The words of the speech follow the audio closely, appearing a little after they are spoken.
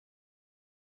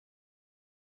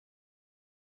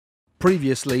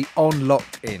Previously on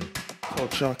Locked In. Oh,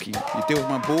 Sharky, you deal with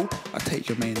my ball, I take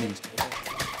your mayonnaise. I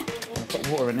put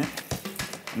water in it,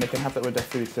 and they can have that with their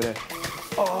food today.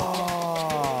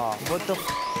 Oh, what the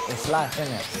f? It's life,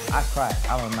 innit? I cry,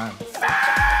 I'm a man.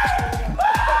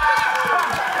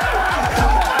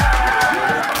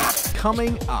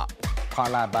 Coming up.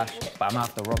 Can't lie, Bash, but I'm gonna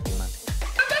have to rock you, man.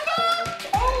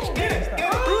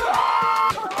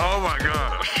 Oh my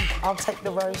God. I'll take the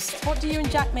roast. What do you and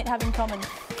Jackmate have in common?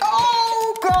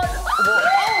 Oh, God!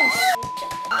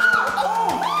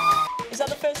 Is that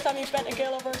the first time you've bent a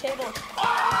girl over a table?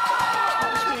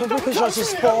 Because you're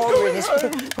just boring.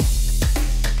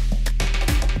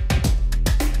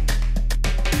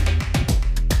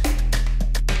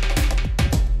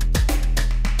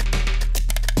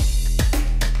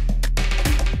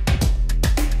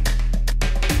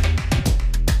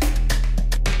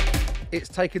 It's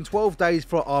taken 12 days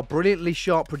for our brilliantly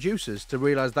sharp producers to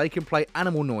realise they can play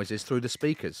animal noises through the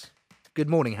speakers. Good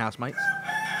morning, housemates. Is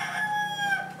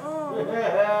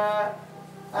that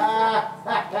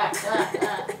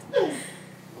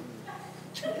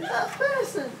a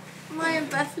person? Am I in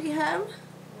Bethlehem?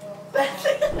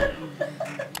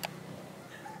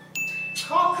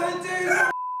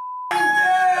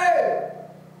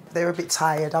 They're a bit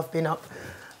tired. I've been up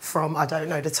from, I don't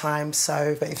know the time,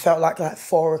 so, but it felt like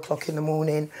 4 o'clock in the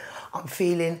morning. I'm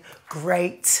feeling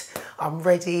great. I'm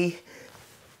ready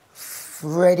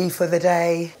for the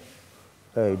day.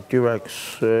 Hey, do-rag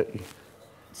 30.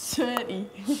 30.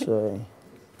 30.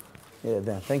 Yeah,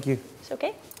 Dan, thank you. It's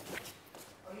okay.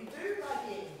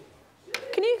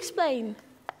 Can you explain?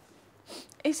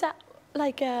 Is that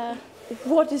like a...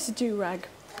 What is a do-rag?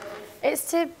 It's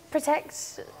to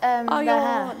protect the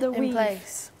hair the in weave.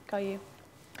 place. Got you.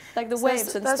 Like the So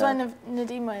waves and that's stuff. why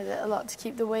Nadine wears it a lot, to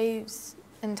keep the waves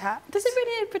intact. Does it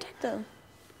really protect them?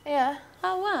 Yeah,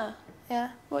 Oh, wow.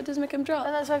 yeah. What does make them drop?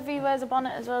 And that's why V wears a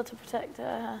bonnet as well, to protect her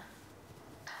hair.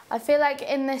 I feel like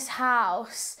in this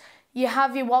house, you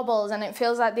have your wobbles and it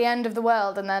feels like the end of the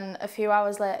world, and then a few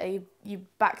hours later, you're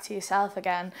back to yourself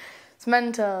again. It's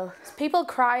mental. People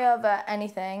cry over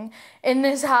anything. In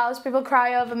this house, people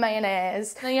cry over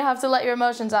mayonnaise. Then you have to let your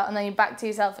emotions out, and then you're back to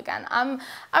yourself again. I'm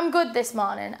good this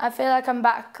morning. I feel like I'm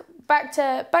back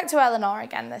to Eleanor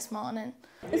again this morning.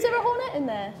 Is there a hornet in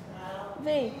there?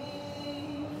 V?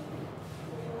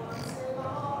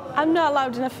 I'm not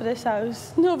loud enough for this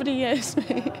house. Nobody hears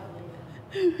me.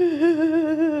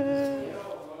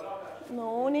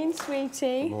 Morning,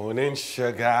 sweetie. Morning,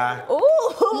 sugar.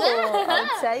 Ooh,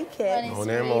 I'll take it.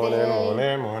 Morning, morning,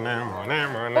 morning,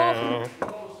 morning, morning, morning.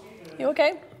 You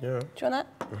okay? Yeah. Do you want that?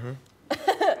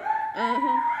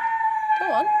 Go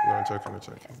on. No, I'm joking, I'm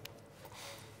joking.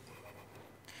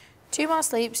 2 more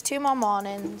sleeps, 2 more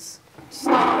mornings.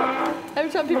 Every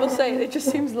time people say it, it just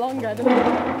seems longer, doesn't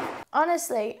it?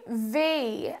 Honestly,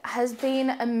 V has been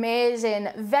amazing.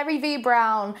 Very V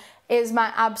Brown is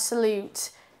my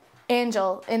absolute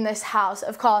angel in this house.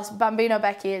 Of course, Bambino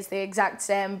Becky is the exact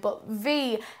same, but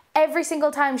V, every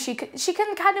single time she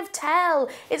can kind of tell.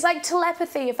 It's like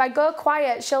telepathy. If I go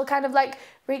quiet, she'll kind of like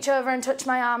reach over and touch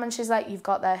my arm, and she's like, you've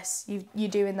got this, you're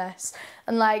doing this.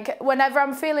 And like, whenever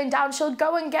I'm feeling down, she'll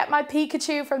go and get my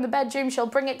Pikachu from the bedroom, she'll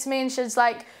bring it to me, and she's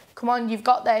like, come on, you've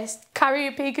got this, carry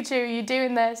your Pikachu, you're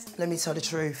doing this. Let me tell the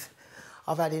truth.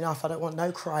 I've had enough. I don't want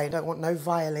no crying, I don't want no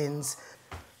violins.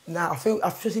 Now, I feel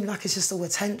like it's just all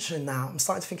attention now. I'm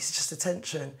starting to think it's just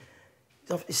attention.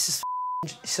 It's just,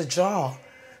 it's a jar.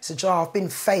 It's a jar. I've been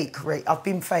fake, Rick. I've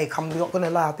been fake. I'm not gonna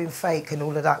lie, I've been fake and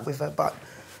all of that with her, but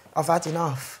I've had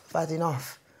enough. I've had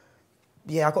enough.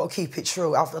 Yeah, I've got to keep it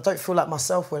true. I don't feel like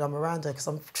myself when I'm around her because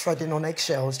I'm treading on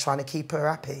eggshells trying to keep her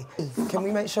happy. Can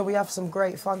we make sure we have some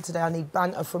great fun today? I need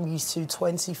banter from you two,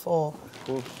 24.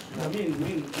 Cool.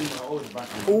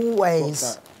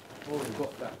 Always.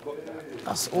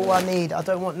 That's all I need. I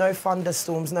don't want no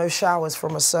thunderstorms, no showers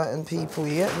from a certain people,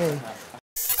 you get me?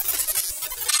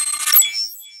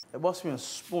 It must be a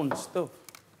spoon still.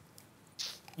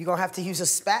 You're gonna have to use a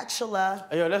spatula.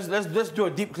 Hey, yo, let's do a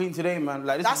deep clean today, man.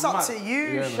 Like, this That's is up mad. to you,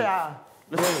 Yeah, Sha.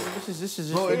 This is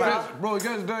just Bro, it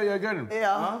gets dirty again.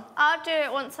 Yeah. Huh? I'll do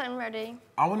it once I'm ready.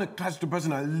 I want to catch the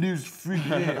person that leaves food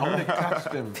here. I want to catch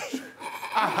them.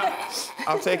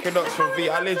 I'm taking notes from V.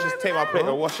 I literally just take my plate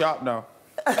and wash it up now.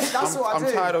 That's what I do.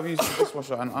 I'm tired of using the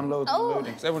dishwasher and unloading and loading,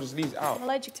 because everyone just leaves it out. I'm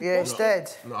allergic to Yeah, it's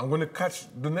dead. No, I'm going to catch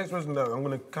the next person that I'm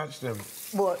going to catch them.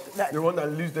 What? That, The one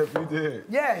that leaves their food here.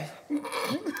 yeah.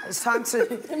 It's time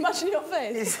to... Imagine your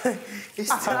face. It's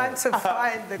time to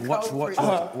find the culprit.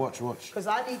 Watch. Because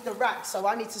I need the rack, so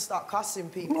I need to start cussing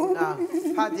people now.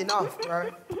 Had enough, bro.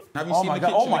 Have you seen the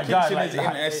kitchen? The kitchen is in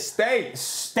a state.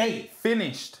 State.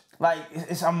 Finished. Like,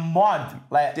 it's a mud.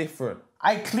 Like, Different.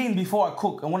 I clean before I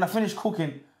cook, and when I finish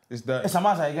cooking, It's dirty. it's a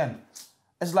mess again.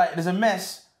 It's like there's a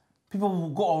mess. People will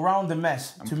go around the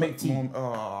mess to make tea.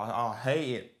 I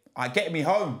hate it. Get me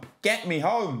home. Get me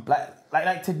home.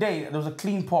 Like today, there was a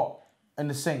clean pot in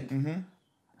the sink.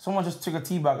 Someone just took a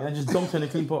tea bag and then just dumped it in the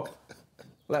clean pot.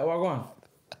 Like, what going?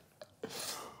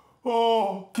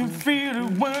 Oh, can feel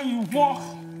it when you walk.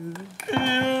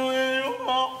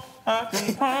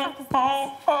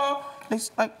 It's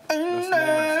like,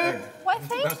 Why,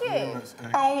 thank you.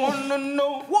 I wanna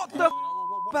know What the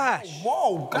Bash?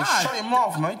 Whoa, God. Shut your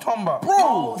mouth, man. Talking about.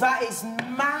 Bro, that is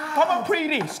mad. Come and pre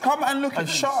this. Come and look at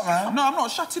this. Shut, man. No, I'm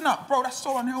not shutting up, bro. That's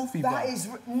so unhealthy, bro. That is...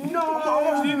 What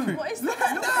No. is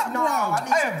that, bro?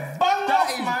 Hey, bang That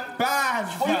off, is man. bad,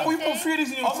 What bro. you put through this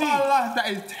in your Oh tea? my life, that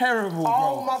is terrible, bro.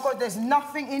 Oh my God, there's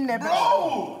nothing in there,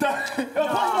 bro. What's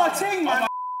my thing, man?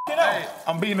 Hey,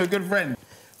 I'm being a good friend.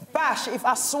 Bash, if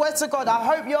I swear to God, I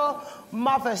hope your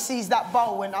mother sees that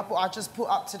bowl when I just put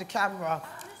up to the camera.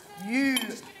 You...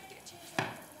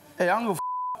 Hey, I'm gonna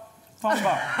talking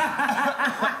about.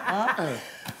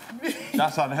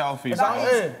 That's unhealthy.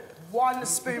 That is one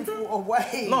spoonful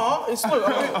away. No, it's not.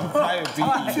 I'm like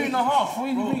 2.5. What do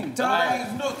you mean? That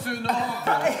is not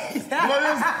 2.5, bro.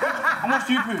 How much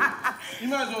do you put? You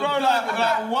might as well Bro,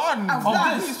 like one.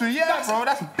 Yeah, bro,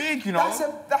 that's big, you know.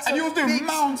 That's and a you was doing big-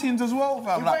 mountains as well,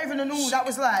 fam. It wasn't even an all, that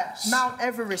was like Mount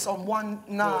Everest on one...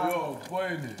 Nah. Yo,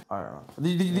 boy,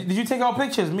 Did you take our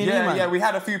pictures, me and you, man? Yeah, we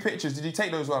had a few pictures. Did you take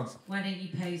those ones? Why don't you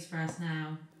pose for us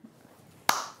now?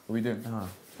 What are we doing?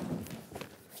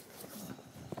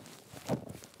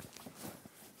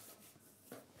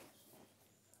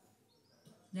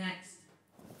 Next.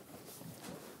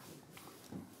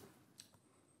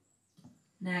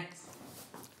 Next.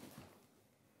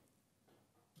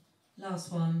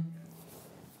 Last one.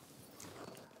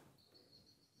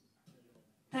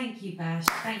 Thank you, Bash.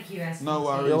 Thank you, Esther. No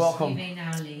worries. You're welcome. You may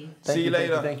now leave. See you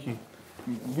later. Thank you.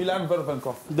 Wie lang ben ik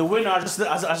af? The winner, I just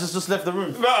left the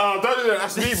room. No, don't do that.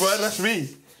 That's me, bro. That's me.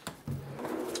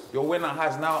 Your winner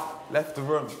has now left the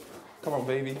room. Come on,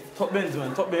 baby. Top bins,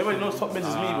 man. Top bins. Everybody knows top bins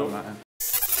is me, bro. Man.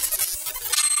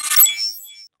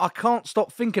 I can't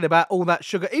stop thinking about all that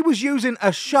sugar. He was using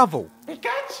a shovel.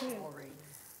 Pikachu.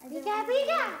 Pika.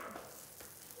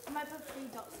 I might put 3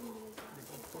 dots in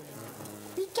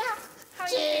the Pika. How are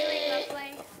you feeling,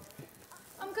 lovely?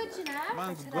 I'm good, you know.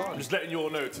 Man's today. gone. I'm just letting you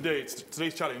all know,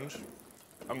 today's challenge,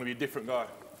 I'm going to be a different guy.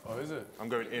 Oh, is it? I'm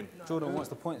going in. Jordan, what's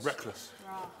the points? Reckless.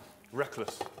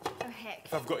 Reckless. Oh, heck.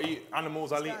 If I've got to eat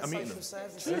animals, I'm eating them.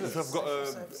 If I've got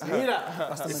to...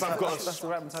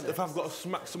 If I've got to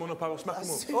smack someone up, I will smack them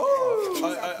up.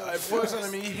 I personally,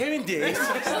 me hearing this.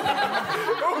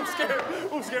 Oh,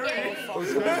 scary.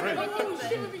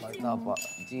 No, but,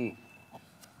 gee.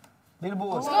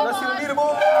 Leaderboard. Let's see the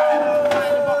leaderboard.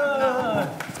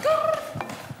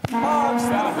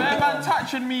 Fair man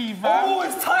touching me, fam. Oh,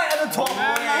 it's tight at the top. It's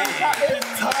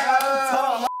tight at the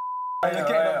top. You're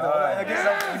getting up.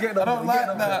 I don't like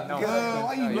that. Why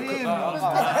are you doing?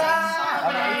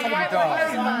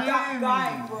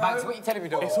 Max, what are you telling me,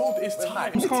 though? It's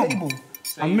tight.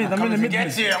 I'm in the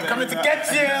middle. I'm coming to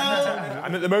get you.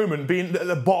 And at the moment, being at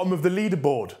the bottom of the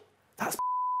leaderboard, that's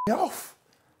me off.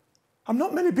 I'm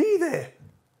not meant to be there.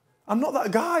 I'm not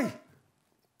that guy.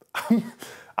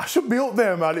 I should be up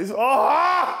there, man.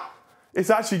 It's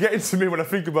actually getting to me when I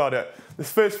think about it.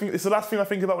 It's the last thing I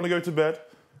think about when I go to bed,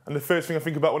 and the first thing I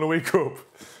think about when I wake up.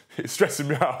 It's stressing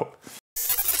me out.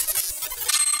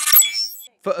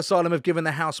 Footasylum have given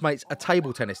the housemates a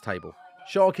table tennis table.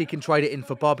 Sharky can trade it in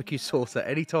for barbecue sauce at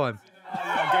any time. What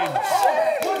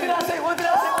did I say? Is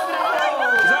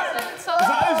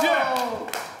that us, yeah?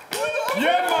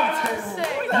 Yeah, man.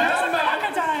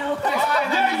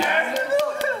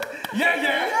 Yeah.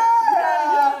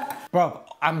 Bro,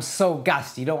 I'm so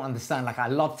gassed, you don't understand. Like, I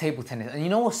love table tennis. And you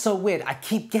know what's so weird? I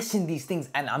keep guessing these things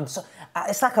and I'm so...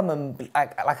 It's like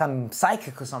I'm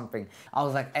psychic or something. I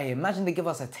was like, hey, imagine they give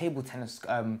us a table tennis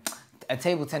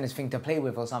thing to play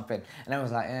with or something. And I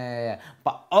was like, yeah.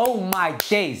 But oh my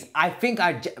days, I feel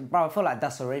like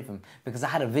that's a raven because I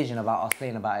had a vision about us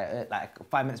playing about it like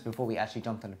 5 minutes before we actually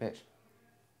jumped on the pitch.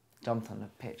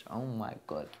 Oh my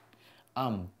God.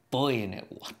 I'm boying it.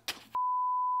 What the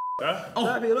Oh.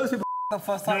 That'd be a lot of people the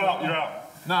first time. You're out.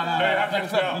 No.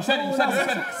 You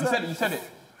said it.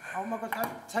 Oh my God,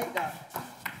 don't take that.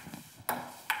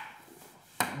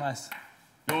 Nice.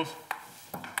 Yours.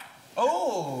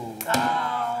 Oh.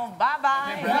 Oh,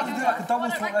 bye-bye. We have to do like a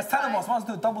doubles tournament. Let's tell them what's. Let's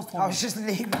do a doubles I tournament. was just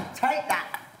leaving. Take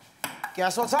that.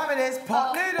 Guess what time it is?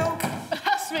 Pot noodle.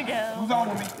 That's Miguel. Who's on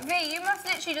with me? V, you must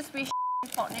literally just be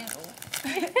pot noodle.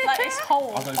 Like this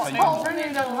whole pot noodle.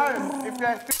 Bringing them home if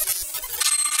they're...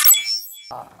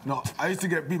 No, I used to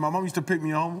get beat. My mum used to pick me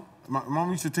home. My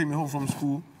mum used to take me home from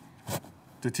school.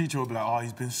 The teacher would be like, oh,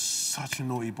 he's been such a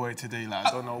naughty boy today. Like,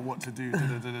 I don't know what to do.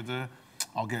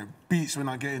 I'll get beats when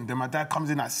I get in. Then my dad comes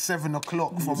in at 7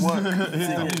 o'clock from work.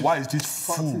 Why is this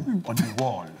fool on the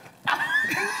wall?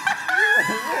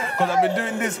 Because I've been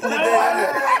doing this all day.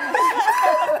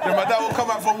 Then my dad will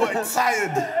come out from work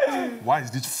tired. Why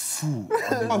is this fool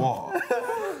on the wall?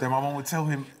 Then my mum would tell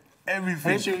him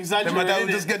everything. Then my dad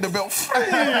would just get the belt.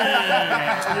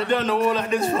 You don't know all like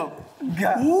this from?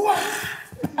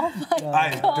 Oh my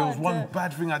God. There was one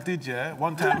bad thing I did, yeah?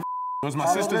 One time, it was my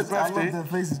sister's birthday. I love their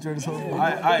faces during this whole thing.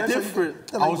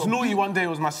 Different. I was naughty one day, it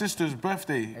was my sister's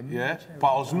birthday, yeah?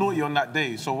 But I was naughty on that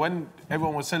day. So when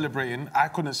everyone was celebrating, I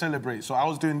couldn't celebrate. So I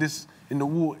was doing this in the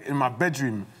wall in my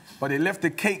bedroom. But they left the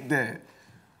cake there.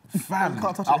 Fam,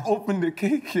 I opened the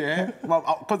cake, yeah?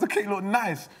 Because the cake looked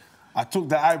nice. I took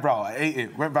the eyebrow, I ate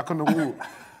it, went back on the wall.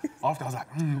 After I was like,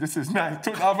 this is nice.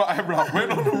 Took the other eyebrow,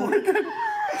 went on the wall again.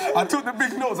 I took the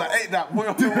big nose, I ate that, went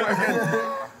on the wall again.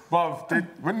 But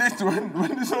when someone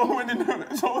went in,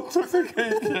 someone took the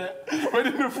cake, yeah, went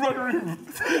in the front room.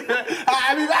 Yeah,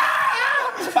 I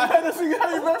heard us singing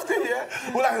happy birthday, yeah.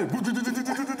 Well,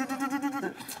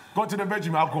 got to the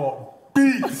bedroom, I got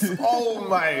beat. Oh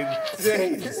my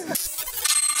days.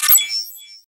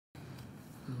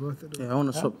 Yeah, I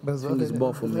want to swap this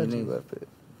ball for mayonnaise.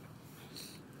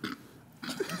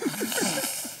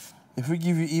 If we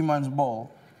give you E-Man's ball,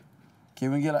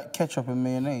 can we get like ketchup and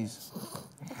mayonnaise?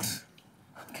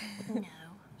 No.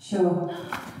 Sure.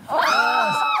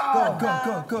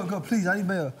 Go, please, I need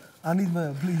mayo.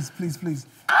 Please. Please.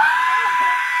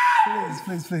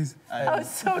 That was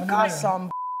so good.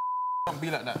 Don't be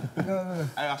like that. Go.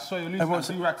 I saw you lose my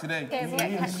do-rag today. Okay, we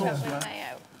get ketchup with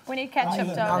mayo. We need ketchup, None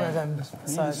of darling. them.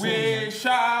 We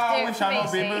shall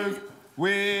not be moved.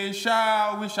 We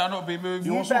shall not be moved.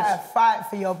 You better fight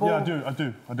for your ball. Yeah, I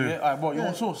do. Yeah, what, you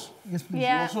want sauce? Yes, please.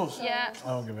 Yeah. You want sauce? Yeah. I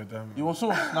don't give a damn. You want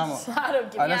sauce? No, man. I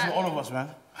don't give Let's go all of us, man.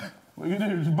 What you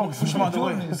do? Just box Push him out the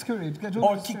way. Security. Get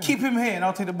Or Jordan. keep him here and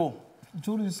I'll take the ball.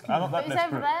 Jordan's I'm not that It's over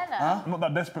desperate. there now. I'm not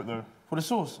that desperate though. For the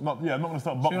sauce? I'm not going to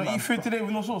start So boxing. you don't eat food today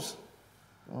with no sauce?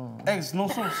 Eggs, no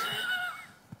sauce?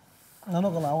 I'm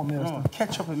not gonna lie, I want mayo. No,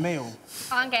 ketchup and mayo.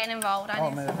 I'm getting involved. I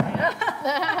need mayo. some mayo.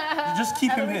 Just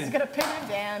keep him Eloise is here. going to pin him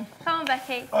down. Come on,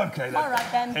 Becky. Okay, then. All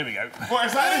right, then. Here we go. Well,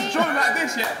 it's like this, joint like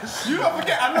this, yeah? You don't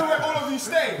forget, I know where all of you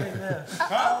stay.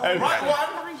 Huh? Right one,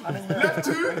 left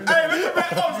two. Hey, look at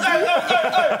that.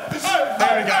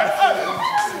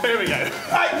 Here we go.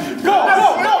 Go!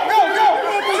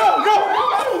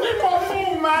 Give my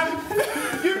ball, man.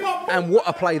 Give my ball. And what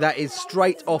a play that is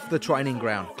straight off the training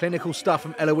ground. Clinical stuff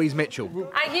from Eloise Mitchell.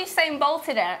 And Usain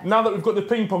bolted it. Now that we've got the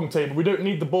ping pong table, we don't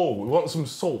need the ball. We want some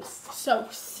sauce.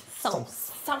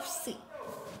 Saucy.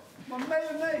 My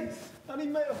mayonnaise. I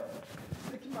need mayo.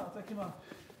 Take him out.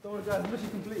 Don't worry, guys. Mission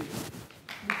complete.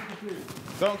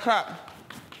 Don't clap.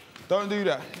 Don't do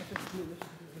that.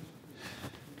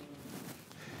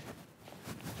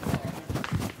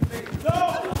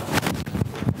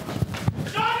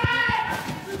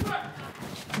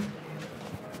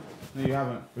 No, you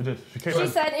haven't. We did. She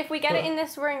said if we get it in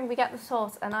this room, we get the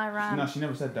sauce, and I ran. No, she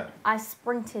never said that. I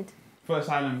sprinted. First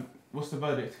island, what's the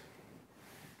verdict?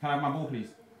 Can I have my ball, please?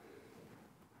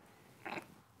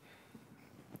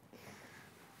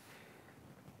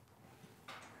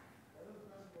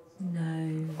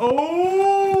 No. Oh!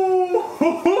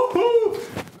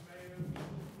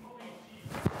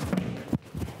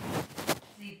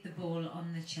 Leave the ball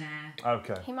on the chair.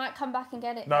 Okay. He might come back and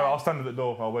get it. No, then. I'll stand at the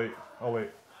door. I'll wait.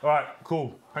 All right,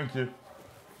 cool. Thank you.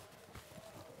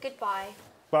 Goodbye.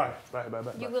 Bye.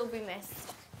 You will be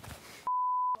missed.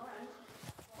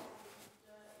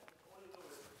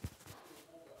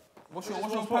 What's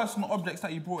your personal objects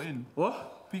that you brought in?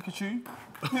 What? Pikachu?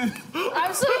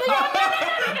 Absolutely not.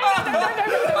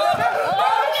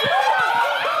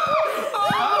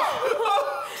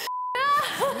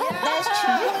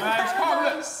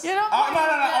 No,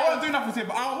 I won't do nothing to it,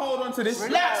 but I'll hold on to this.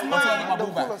 Relax, man. Until I get my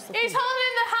ball back. He's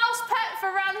holding the house pet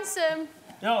for ransom.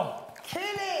 Yo. Kill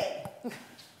it!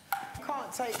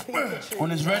 Can't take Pikachu.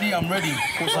 When it's ready, I'm ready.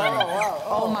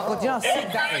 Oh my God, you know how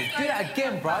sick that is? Do that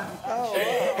again, bruv.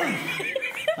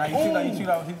 Nah, you do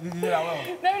that well.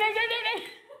 No.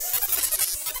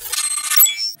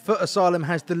 Footasylum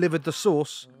has delivered the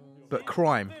sauce, but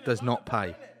crime does not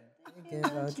pay.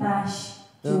 Ash,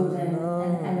 Jordan,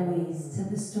 and Eloise to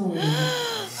the storeroom.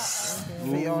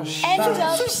 End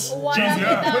ups. One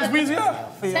after Where's Weezy?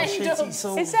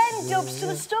 It's end ups to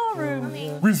the storeroom.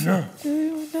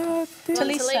 Weezy.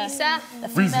 Talisa, the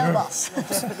female boss.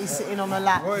 Definitely sitting on the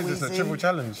lap. What is this, a triple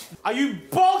challenge? Are you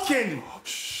barking?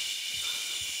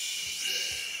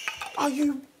 Are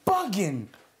you bugging?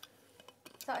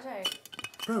 Is that a joke?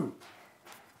 Bro,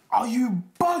 are you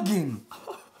bugging?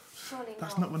 Surely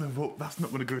That's not. That's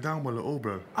not gonna go down well at all,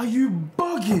 bro. Are you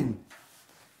bugging?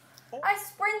 I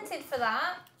sprinted for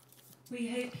that. We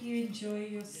hope you enjoy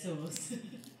your sauce.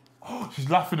 Oh, she's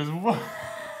laughing as well.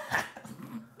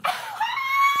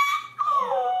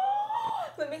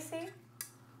 Let me see.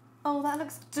 Oh, that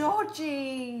looks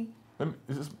dodgy.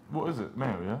 What is it?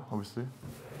 Mayo, yeah, obviously.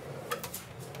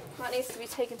 That needs to be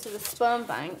taken to the sperm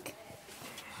bank.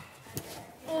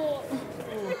 Oh.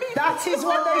 That is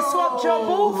what they swapped your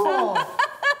ball for.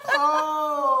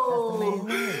 Oh.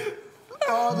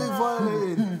 Oh, they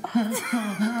violated.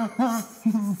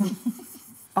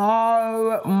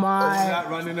 Oh my. That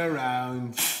running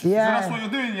around. Yeah. So that's what you're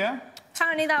doing, yeah?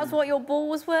 Apparently that was what your ball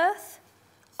was worth.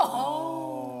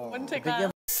 Oh, wouldn't take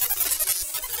that.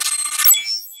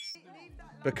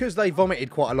 Because they vomited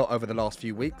quite a lot over the last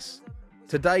few weeks,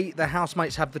 today the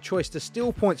housemates have the choice to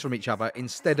steal points from each other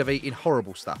instead of eating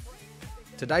horrible stuff.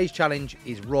 Today's challenge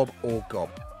is rob or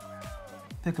gob.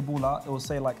 Pick a ball out, it will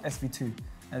say like SB2,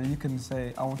 and then you can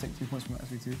say, I want to take 2 points from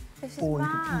SB2. This is or you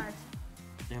mad.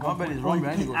 Yeah, my belly's wrong,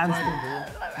 man.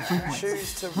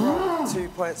 Choose to rob 2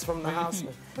 points from the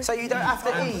housemate. So you don't have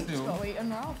to eat.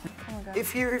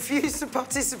 If you refuse to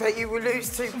participate, you will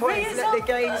lose 2 points. Let the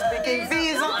games begin. V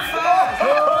is up first.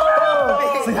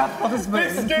 So you have to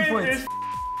participate in 2 points.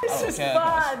 This is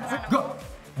bad.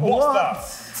 What's that?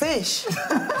 Fish.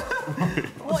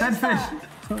 Dead fish.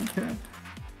 Okay.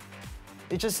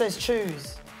 It just says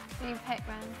choose. You pick,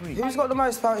 man. Who's got the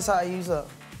most points out of user?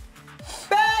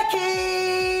 Becky!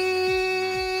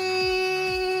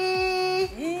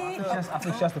 I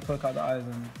think she has to poke out the eyes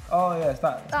and... Oh, yeah, it's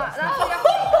that. Oh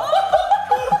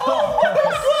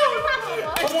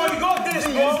my God, this,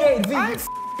 bro! I ain't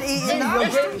eating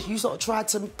that. You sort of tried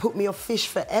to put me off fish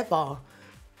forever.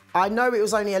 I know it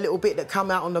was only a little bit that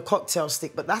come out on the cocktail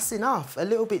stick, but that's enough. A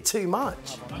little bit too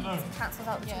much. Cancels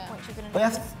out the 2 points you're going to do.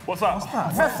 What's that? What's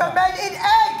that? Fermented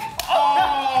egg!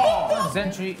 Oh!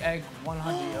 Century egg,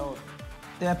 100-year-old.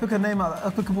 Yeah, pick a name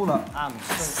out. Pick a ball out.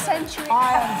 Century.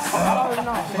 I am so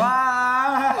not.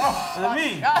 Bash! Is it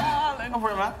me? Go for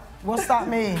it, man. What's that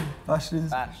mean? Bash.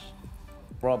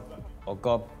 Rob or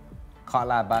gob. Can't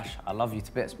lie, Bash. I love you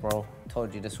to bits, bro.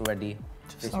 Told you this already.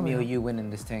 If it's me or you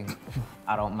winning this thing,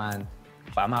 I don't mind.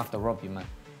 But I'm gonna have to rob you, man.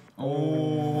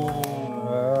 Oh.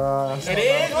 It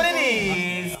is what it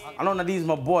is. I know Nadine's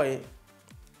my boy.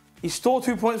 He stole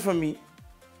 2 points from me.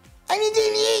 And he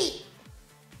didn't eat.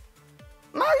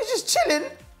 Now he's just chilling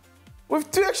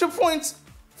with 2 extra points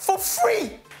for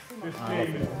free.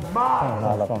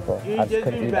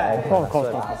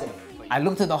 I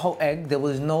looked at the whole egg. There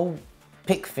was no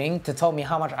pick thing to tell me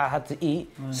how much I had to eat.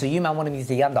 So you man wanted me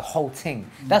to yam the whole thing.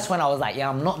 That's when I was like, yeah,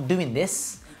 I'm not doing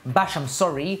this. Bash, I'm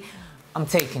sorry. I'm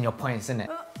taking your points, innit?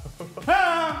 That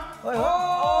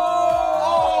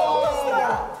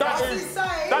is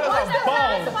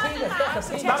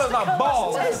a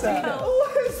ball. That is a ball.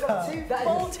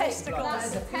 Ball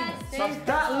testicles.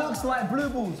 That looks like blue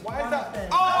balls. Why is that?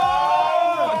 Oh!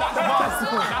 That's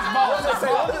ball. That's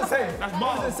ball. What does it say? That's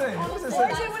ball. What does it say?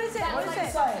 What is it?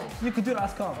 You could do that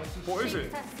as calm. What is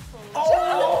it?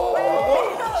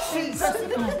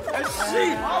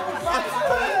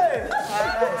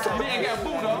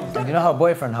 And you know her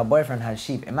boyfriend has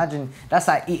sheep. Imagine that's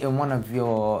like eating one of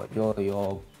your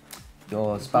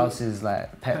spouse's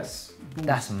like pets.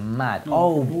 That's mad.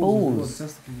 Oh, balls.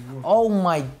 Oh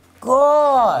my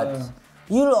God.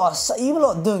 You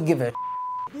lot don't give a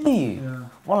do you?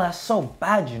 Well, that's so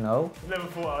bad, you know. Never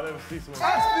thought I'd ever see someone.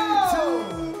 SB2!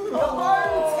 Your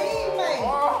own teammate!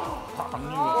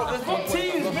 There's not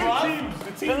teams, bro.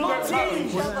 There's not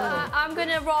teams. I'm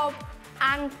gonna rob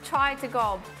and try to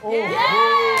gob. Oh.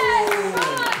 Yes!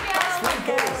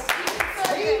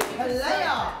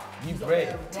 You great.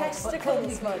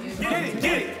 Testicles, man. Get it,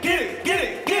 get it, get it, get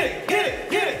it, get it, get it,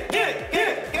 get it, get it, get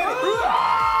it, get it.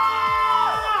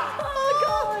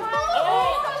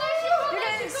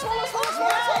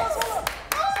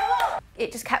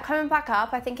 It just kept coming back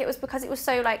up. I think it was because it was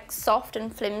so like soft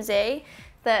and flimsy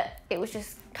that it was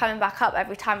just coming back up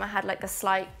every time I had like a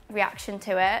slight reaction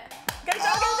to it. Get it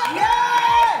down, get it down!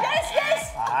 Yes!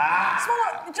 Yes!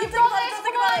 Swallow! Don't think about it, don't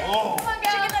think about it! Oh. Come on, girl.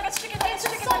 Chicken nuggets, chicken nuggets,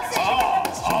 chicken nuggets, chicken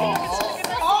nuggets, chicken nuggets, chicken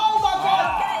nuggets. Oh my God!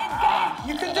 Get in!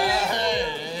 You can do it!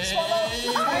 Swallow!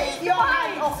 Take your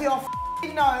hand off your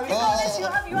f***ing nose! You got this, you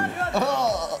have.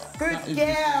 Good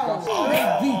girl!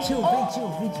 Be chill.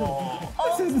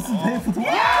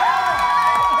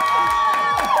 Yeah!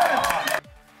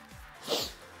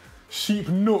 sheep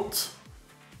nut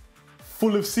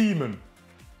full of semen.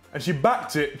 And she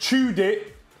backed it, chewed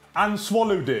it, and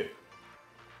swallowed it.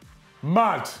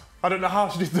 Mad. I don't know how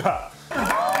she did that.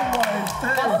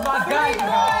 That's my guy,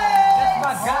 That's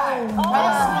my guy.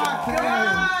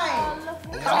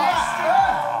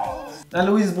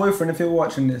 Eloise's boyfriend, if you're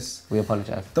watching this, we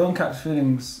apologise. Don't catch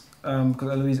feelings because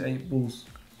Eloise ate balls.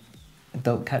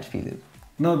 Don't catch feelings?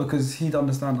 No, because he'd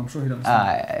understand. I'm sure he'd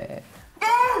understand.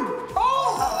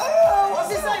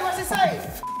 What's it say?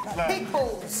 Pig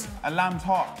balls. A lamb's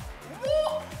heart.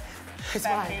 What? It's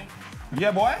mine.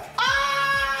 Yeah, boy.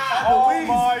 Oh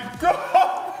my God!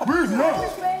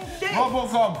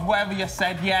 Robocop, whatever you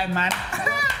said, yeah, man.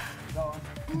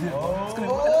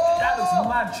 That looks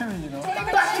mad chewy, you know.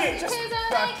 Back it.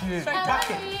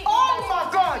 Oh my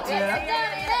God!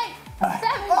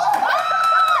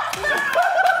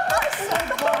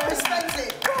 Respect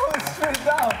it. Straight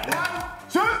down.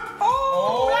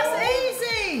 Oh, that's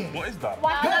easy. What is that?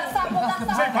 Wow, that's that. Is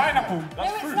that pineapple? That's No,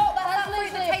 it's fruit. not. That's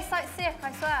fruit that tastes like sick,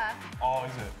 I swear. Oh,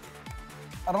 is it?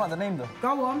 I don't like the name though.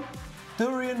 Go on.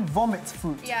 Durian vomit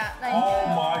fruit. Yeah. Oh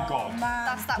my God.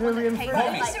 That's that one that tastes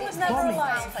like. It was never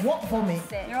alive. What vomit?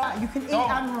 You can eat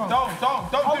and roll. Don't Oh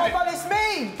do my it. God, it's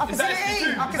me. I can Is see that it eat.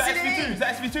 SB2? I can see it eat. Is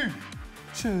that SB2?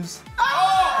 Choose.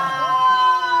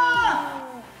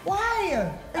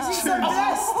 Why? Is he so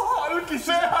blessed? Oh, look, he's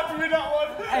so happy with that one.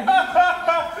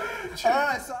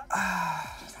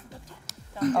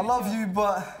 I love you,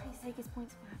 but Please take his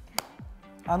points back.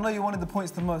 I know you wanted the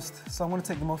points the most, so I'm going to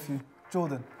take them off you.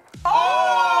 Jordan.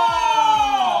 Oh!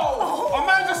 A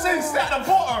man just saying stay at the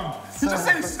bottom. He just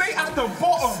saying stay at the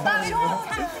bottom.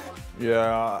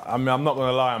 Yeah, I mean, I'm not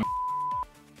gonna lie,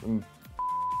 I'm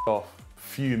off,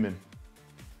 fuming.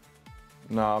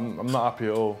 No, I'm not happy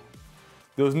at all.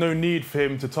 There was no need for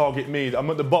him to target me. I'm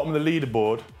at the bottom of the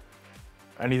leaderboard,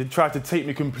 and he tried to take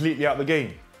me completely out of the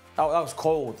game. That was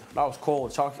cold. That was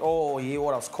cold. Oh, yeah,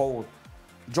 that was cold.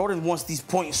 Jordan wants these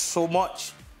points so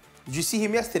much. Did you see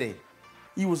him yesterday?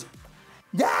 He was,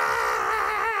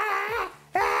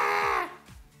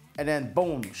 and then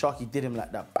boom, Sharky did him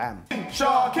like that, bam.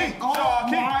 Sharky.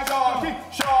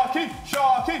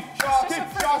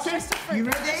 You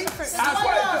ready? Just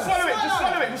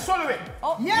swallow it.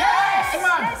 Oh. Yes,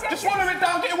 man. Just swallow it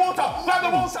down, get your water. Grab the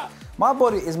water. My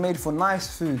body is made for nice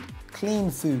food, clean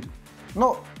food,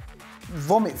 not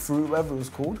vomit fruit, whatever it was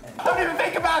called. Don't even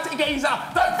think about it, geezer.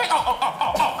 Don't think.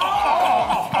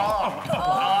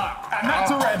 And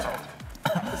that's a red.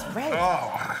 It's red.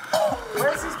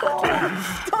 Where's his ball?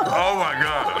 Oh my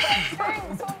God.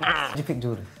 Did you pick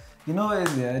Jordan? You know what it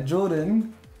is, yeah?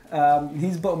 Jordan,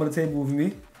 he's bottom of the table with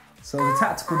me, so it was a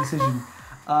tactical decision.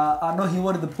 I know he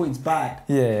wanted the points bad.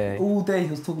 Yeah. All day he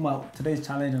was talking about today's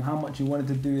challenge and how much he wanted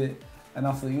to do it, and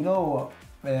I thought, you know what?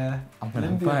 Yeah, let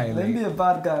me be a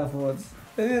bad guy for once.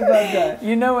 Let me be a bad guy.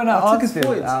 You know when I asked him,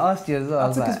 points. I asked you as well. I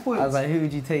was points. like, who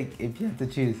would you take if you had to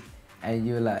choose? And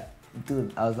you were like,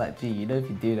 dude, I was like, gee, you know if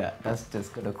you do that, that's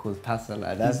just gonna cause passer,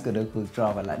 like that's gonna cause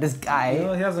drama. Like this guy. You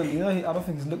know, he hasn't. You know, I don't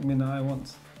think he's looked me in the eye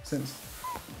once since.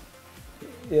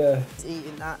 Yeah. He's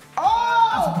eating that.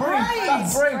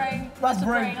 That's brain. That's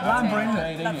brain. Lamb brain.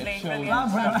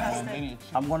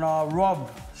 I'm gonna rob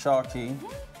Sharky.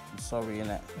 I'm sorry,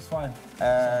 innit? It's fine.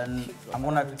 And I'm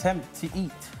gonna attempt to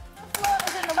eat.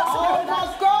 Oh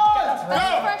my God! No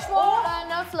fresh water,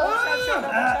 no float.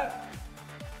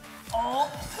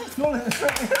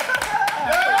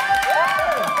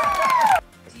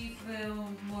 Do you feel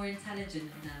more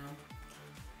intelligent now?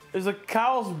 It's a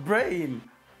cow's brain.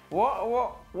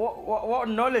 What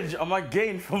knowledge am I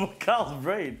gained from a cow's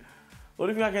brain? The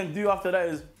only thing I can do after that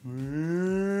is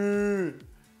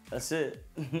that's it.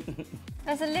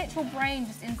 There's a literal brain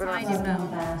just inside his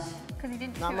mouth. Because he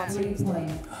didn't chew it.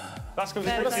 That's because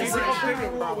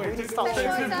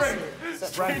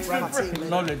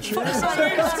knowledge.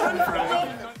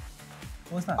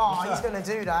 What's that? Oh, he's gonna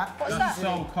do that. What's that?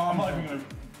 so calm. I'm not even gonna.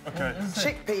 Okay.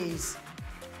 Chickpeas.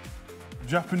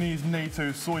 Japanese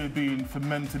NATO soybean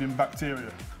fermented in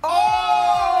bacteria.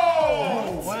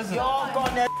 Oh! What is it?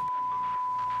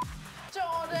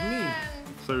 Jordan!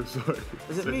 So sorry.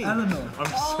 Is it me? Eleanor. I'm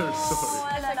so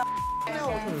sorry.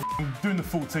 I'm doing the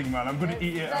full thing, man. I'm gonna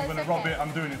eat it. I'm gonna rub it.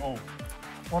 I'm doing it all.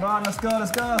 Hold on, let's go.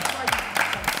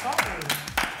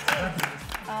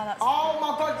 Oh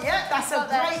my God, yeah, that's a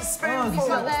great spoonful.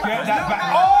 Get that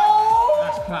back. Oh!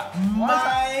 That's clap.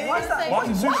 Why is that? What?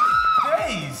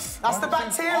 That's the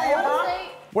bacteria, man.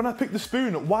 When I picked the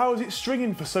spoon up, why was it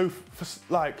stringing for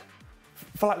like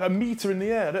a metre in the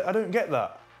air? I don't get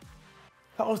that.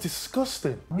 That was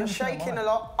disgusting. You're shaking a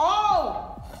lot.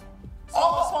 Oh!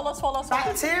 Swallow.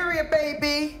 Bacteria,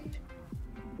 baby.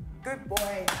 Good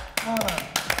boy.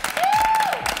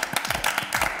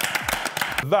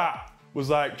 That was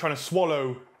like trying to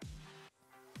swallow,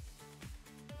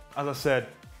 as I said,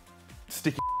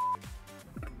 sticky.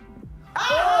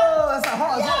 Oh, that's a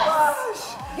hot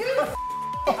Give me the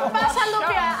Bash, I love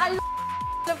you. I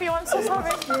love you. I'm so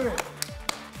sorry.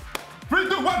 3,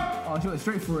 2, 1. Oh, she went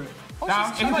straight for it.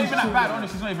 Now, it's not even that bad,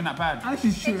 honestly, it's not even that bad. And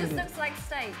she's It shooting just it. looks like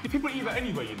steak. People eat that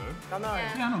anyway, you know. I know.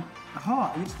 Yeah. Yeah, I know.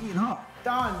 Heart, you're just eating heart.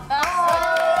 Done.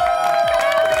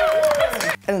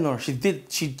 Eleanor, she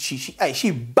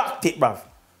backed it, bruv.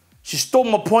 She stole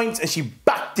my points and she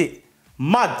backed it.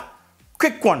 Mad.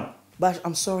 Quick one. Bash,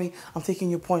 I'm sorry, I'm taking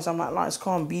your points. I'm like, it's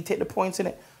calm, B, take the points in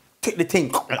it. Take the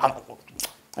thing.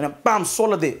 And then bam,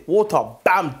 swallowed it. Water,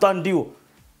 bam, done deal.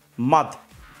 Mad.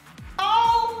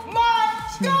 Oh my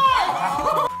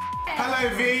God! Hello,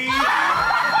 V.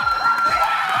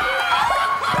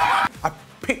 I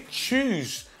picked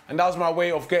shoes, and that was my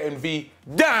way of getting V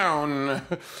down.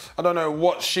 I don't know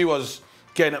what she was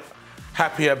getting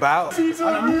happy about. I'm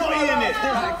not eating it.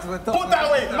 Put that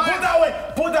away. Put that away.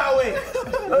 Put that away.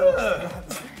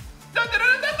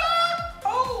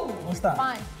 Oh! What's that?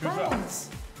 Fine. Thanks.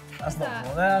 That's not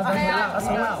more. That's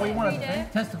not what you want. Read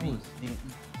it. Testicles.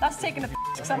 That's taken a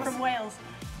because I'm from Wales.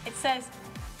 It says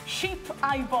sheep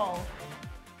eyeball.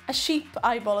 A sheep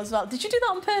eyeball as well. Did you do that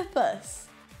on purpose?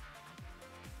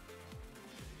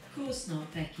 Of course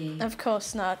not, Becky. Of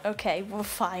course not. Okay, well,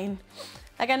 fine.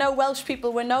 Like, I know Welsh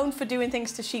people were known for doing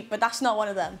things to sheep, but that's not one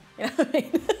of them. You know what I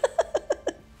mean?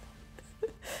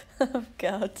 Oh,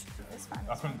 God. It's fine.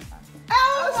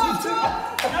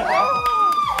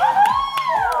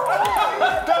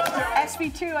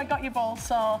 SV2, I got your ball,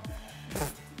 so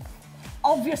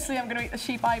obviously I'm going to eat the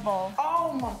sheep eyeball.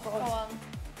 Oh my Go God. on.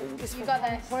 You got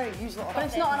this. Wait, use lot. But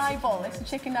it's not an eyeball, it's a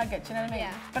chicken nugget, do you know what I mean?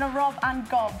 Yeah. I'm going to rob and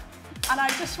gob. And I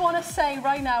just want to say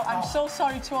right now, I'm so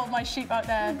sorry to all my sheep out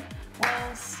there.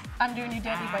 Wales, I'm doing you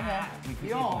dirty by here.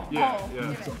 Yo. Yeah.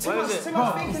 Too much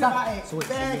thinking about it.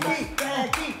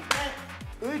 Becky.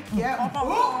 Good, yeah.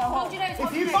 Hold your nose, hold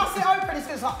If your you nose. bust it open, it's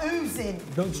just like oozing.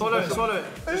 Swallow it. Swallow it.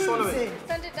 Just swallow it. Oozing.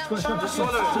 Send it down. Just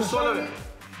swallow it. Just swallow it.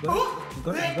 You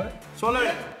got it? Swallow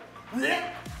it.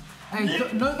 Hey,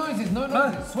 no noises, no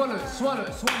noises. Swallow it, swallow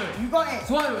it, swallow it. You got it.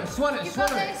 Swallow it, swallow it, You've got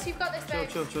swallow it. this, you've got this, babe.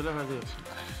 Chill. Let her do it.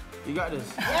 You got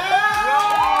this. Hey,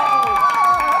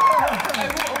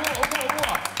 water.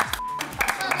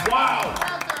 Wow.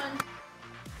 Well done.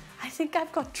 I think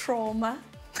I've got trauma.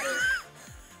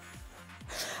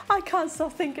 I can't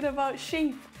stop thinking about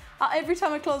sheep. Every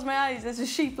time I close my eyes, there's a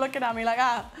sheep looking at me like,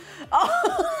 ah.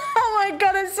 Oh my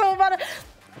God, it's so bad.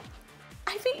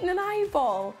 I've eaten an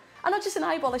eyeball. And not just an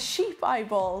eyeball, a sheep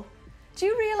eyeball. Do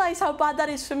you realise how bad that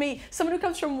is for me? Someone who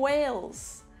comes from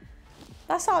Wales.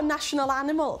 That's our national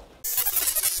animal.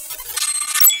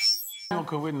 I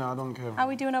could win now, I don't care. How are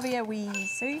we doing over here,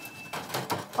 Weezy?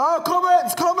 Oh,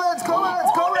 comments.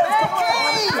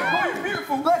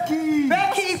 Becky!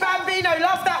 Becky Bambino,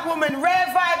 love that woman. Rare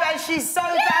vibe, and she's so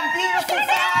damn beautiful,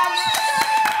 fam.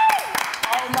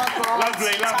 Oh my God.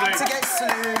 Lovely. Time to get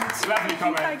salute. Lovely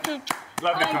comment.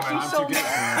 Lovely comment. Thank you so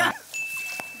much.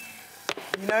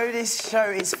 You know this show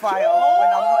is fire when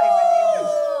I'm not even in.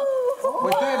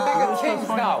 We're doing bigger things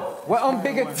now. We're on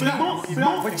bigger things.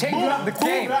 We're changing up the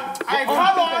game. Hey, We're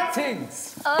come on on. bigger things.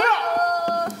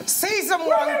 Season 1,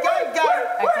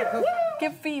 go.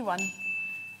 Give V one.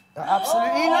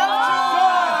 Absolutely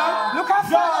loved it. Look how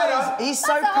far he is. He's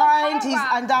so kind,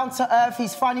 and down to earth.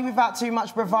 He's funny without too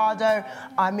much bravado.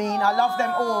 I mean, I love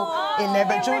them all in there.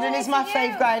 But Jordan is my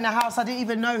fave guy in the house. I didn't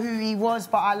even know who he was,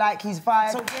 but I like his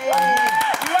vibe.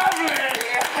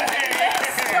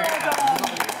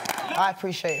 I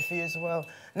appreciate it for you as well.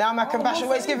 Now, Malcolm Bash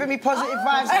always giving me positive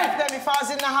vibes. With them, if I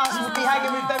was in the house, we'd be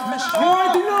hanging with them for sure. You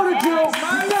already know the drill,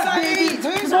 man. Saeed,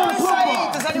 who's Mo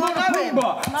Saeed? Does anyone know him?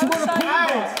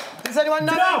 Does anyone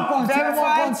know him?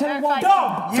 Verified? Tell him what. Do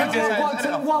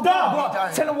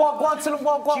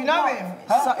you know him?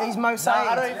 He's Mo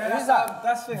Saeed. Who's that?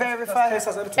 That's Verified.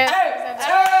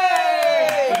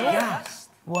 Hey!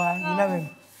 Why? You know him?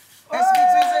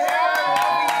 SB2 is a hero.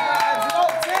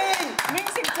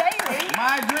 Music daily.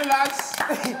 My drillers.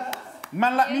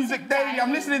 Man like music daily.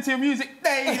 I'm listening to your music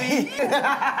daily.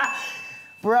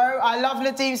 Bro, I love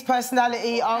Nadim's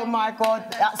personality. Oh my God,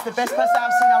 that's the best person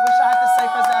I've seen. I wish I had the same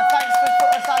personality. Thanks for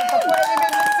Footasylum for putting him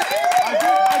in the series.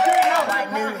 I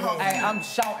knew him. Hey, I'm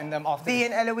shouting them after. V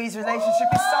and Eloise relationship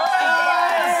is so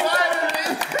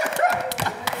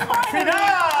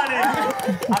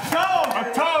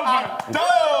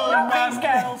Not these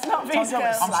girls, not these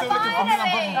girls. I'm still looking for me.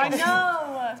 I know.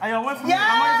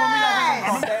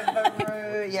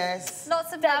 Yes!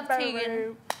 Lots of love to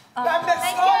you. Man, the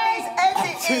Scully's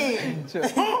editing.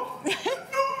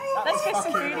 Let's get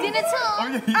some food. Dinner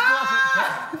time.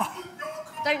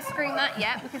 Don't scream that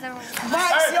yet because everyone.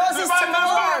 Max, yours is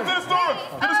tomorrow.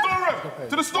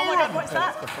 To the storeroom. Oh my God, what's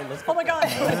that? Oh my God.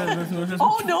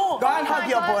 Oh no. Go and hug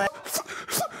your boy.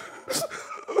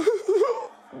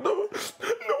 No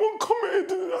one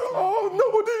commented. Oh,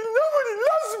 nobody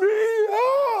loves me.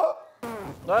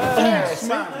 Yes,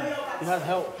 man. You had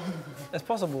help. It's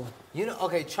possible. You know,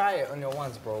 okay, try it on your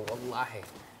ones, bro. Wallahi.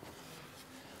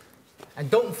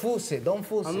 And don't force it. Don't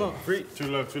force it. I'm not. 3. Too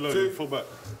low. Fall back.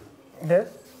 Yeah?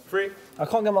 3. I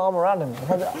can't get my arm around him.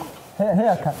 Here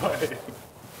I can.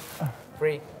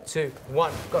 3, 2,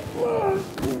 1, go.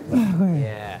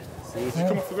 Yeah. See?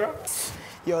 Come off the ground.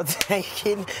 You're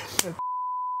taking.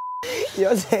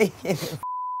 You're taking.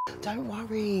 Don't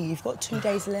worry, you've got 2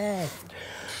 days left.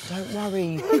 Don't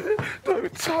worry.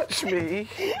 Don't touch me.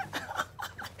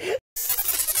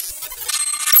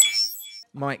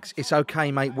 Mikes, it's okay,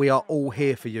 mate. We are all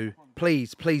here for you.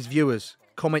 Please, viewers,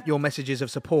 comment your messages of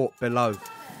support below.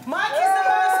 Mike is the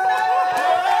most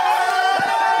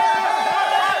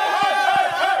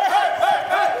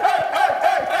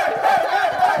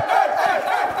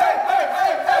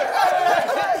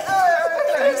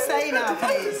Can you say now,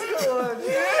 please?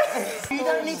 You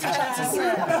don't need to chat to say.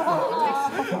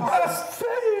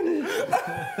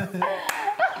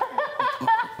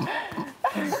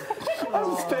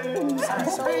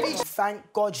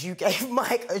 Thank God you gave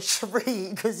Mike a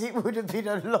treat because it would have been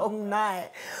a long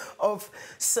night of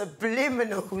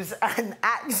subliminals and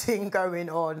acting going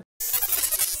on.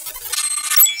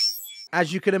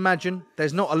 As you can imagine,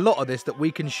 there's not a lot of this that we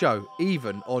can show,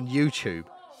 even on YouTube.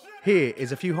 Here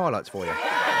is a few highlights for you.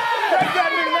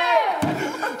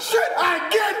 Should I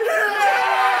get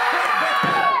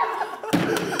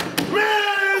here?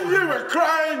 Man, you were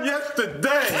crying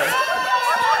yesterday.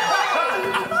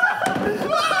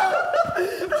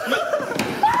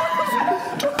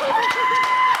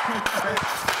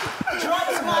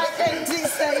 Dropped my empty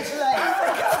stage left.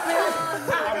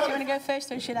 Do you want to go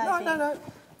first or should I? No.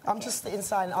 I'm just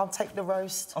inside. I'll take the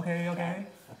roast. Okay.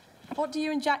 What do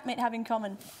you and Jackmate have in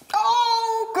common?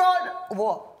 Oh, God.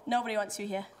 What? Nobody wants you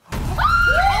here.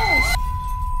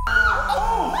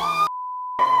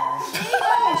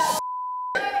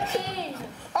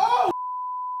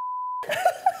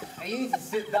 You need to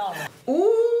sit down.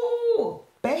 Ooh,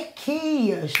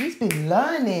 Becky, she's been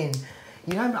learning.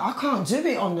 You know, I can't do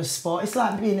it on the spot. It's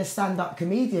like being a stand-up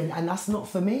comedian, and that's not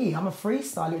for me. I'm a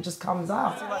freestyler, it just comes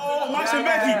out. Oh, Max and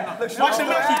Becky. Max and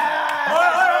Becky.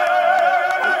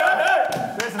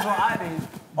 This is what I need.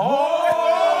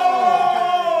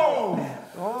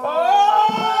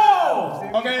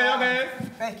 Okay.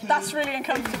 Becky. That's really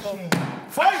uncomfortable.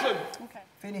 Fight him. Okay.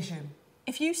 Finish him.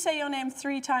 If you say your name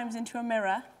 3 times into a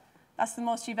mirror, that's the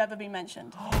most you've ever been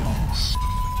mentioned.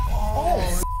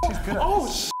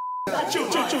 Chill.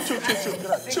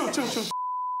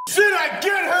 Should I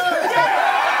get her?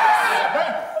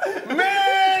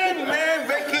 Man,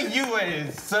 Becky, you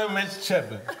are so much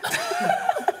trouble.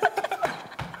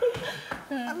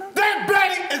 That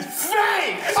baby is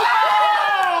fake!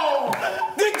 Oh!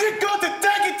 Did you go to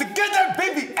Target to get that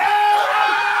baby out?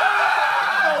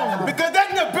 Because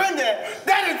that's not Brenda,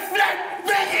 that is flat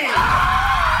Becky!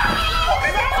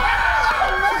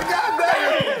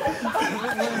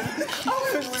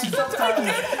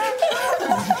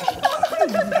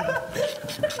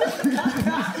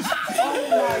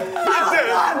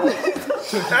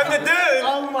 I'm the dude.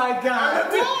 Oh my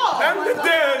God. I'm the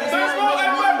dude.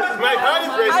 My body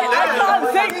pressure.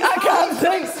 I can't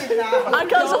think. I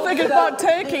can't stop thinking about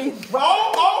turkey.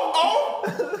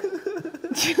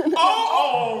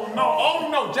 Oh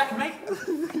no, Jack, mate.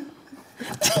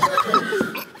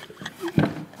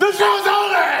 The show's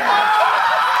over!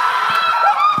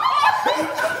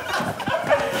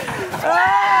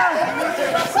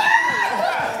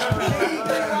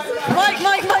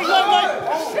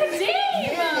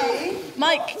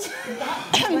 Mike.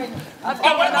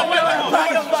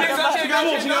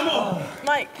 She got more.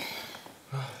 Mike.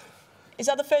 Is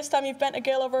that the first time you've bent a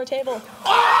girl over a table?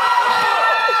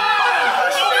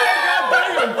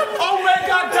 Oh my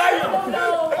God, damn!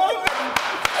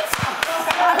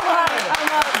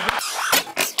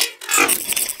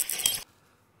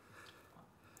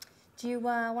 Do you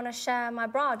want to share my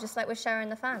bra just like we're sharing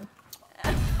the fan?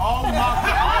 Oh my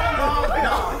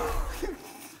God!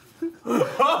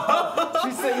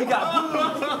 She said you got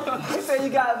boobies. She said you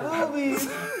got boobies.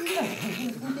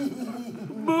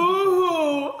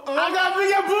 Boo! I got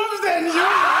bigger boobs than you!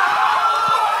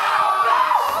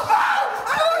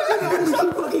 Who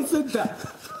fucking said that?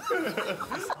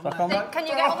 Can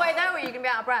you get all the way there or are you going to be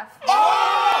out of breath?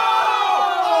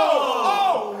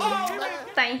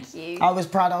 Thank you. I was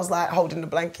proud. I was like holding the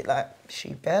blanket like,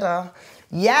 she better.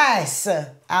 Yes!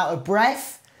 Out of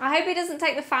breath. I hope he doesn't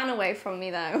take the fan away from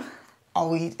me though.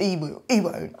 Oh, he will. He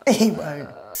won't. He won't.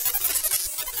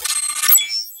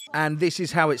 And this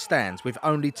is how it stands. With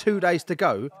only 2 days to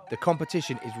go, the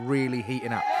competition is really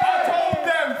heating up. I told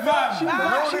them,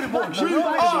 fam. We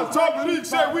are top league,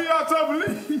 say we are top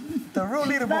league. The real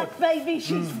leaderboard. That baby,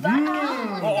 she's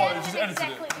back. Oh, it's just edited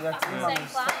it.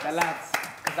 The lads.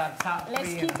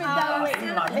 Let's keep it down.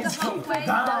 Let's keep it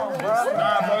down.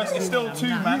 Nah, bro, it's still 2,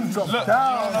 man. Look.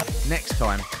 Next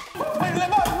time.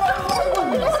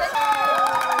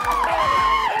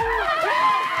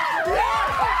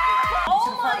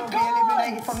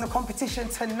 From the competition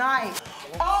tonight.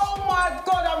 Oh my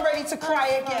God, I'm ready to cry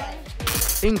again.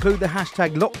 Include the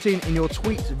hashtag LOCKEDIN in your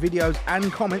tweets, videos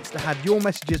and comments to have your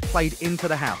messages played into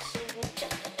the house.